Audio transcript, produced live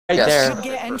Right Yes. there. Could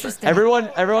get interesting.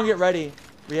 Everyone get ready.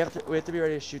 We have to be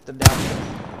ready to shoot them down.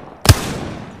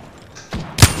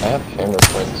 I have camera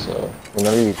points, so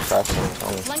whenever you crash them,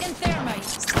 tell me. Slinging thermite.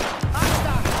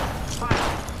 Arcstar.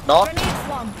 Knock. Grenade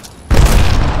flung.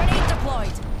 Grenade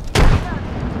deployed.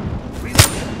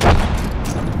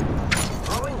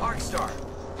 Throwing Arcstar.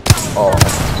 Oh,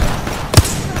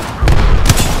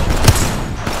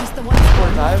 Just the one.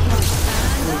 45.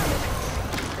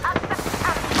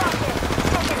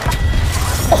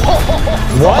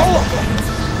 What?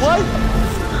 What?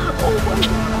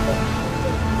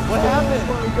 What happened?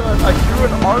 Oh my god, I threw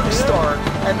an Arcstar,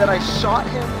 and then I shot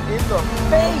him in the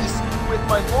face with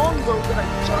my longbow that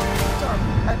I just picked up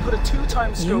and put a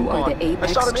 2-time scope You are on. the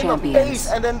Apex I shot him in the champions.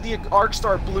 face, and then the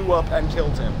Arcstar blew up and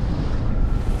killed him.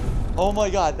 Oh my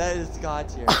god, that is God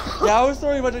tier. Yeah, I was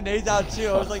throwing a bunch of nades out too.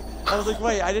 I was like,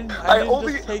 wait, I didn't I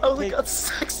only just take. got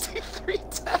 63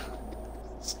 damage.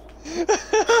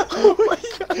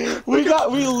 Oh my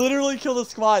god. We literally killed a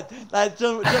squad that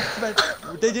just meant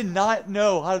they did not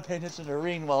know how to pay attention to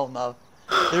Ring well enough.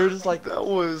 They were just like, That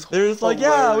was they were just like,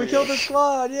 yeah, we hilarious. killed a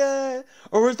squad, yeah.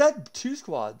 Or was that 2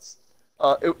 squads?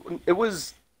 It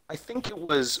was, I think it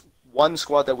was 1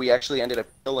 squad that we actually ended up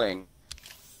killing,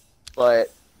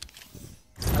 but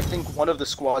I think one of the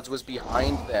squads was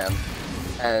behind them,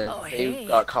 and Oh, they hey,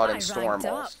 got caught in I storm ranked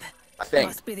up. walls. I think.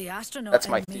 Must be the astronaut. That's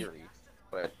my in me. theory,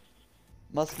 but...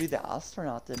 Must be the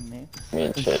astronaut, didn't he? I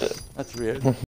mean, shit. That's weird.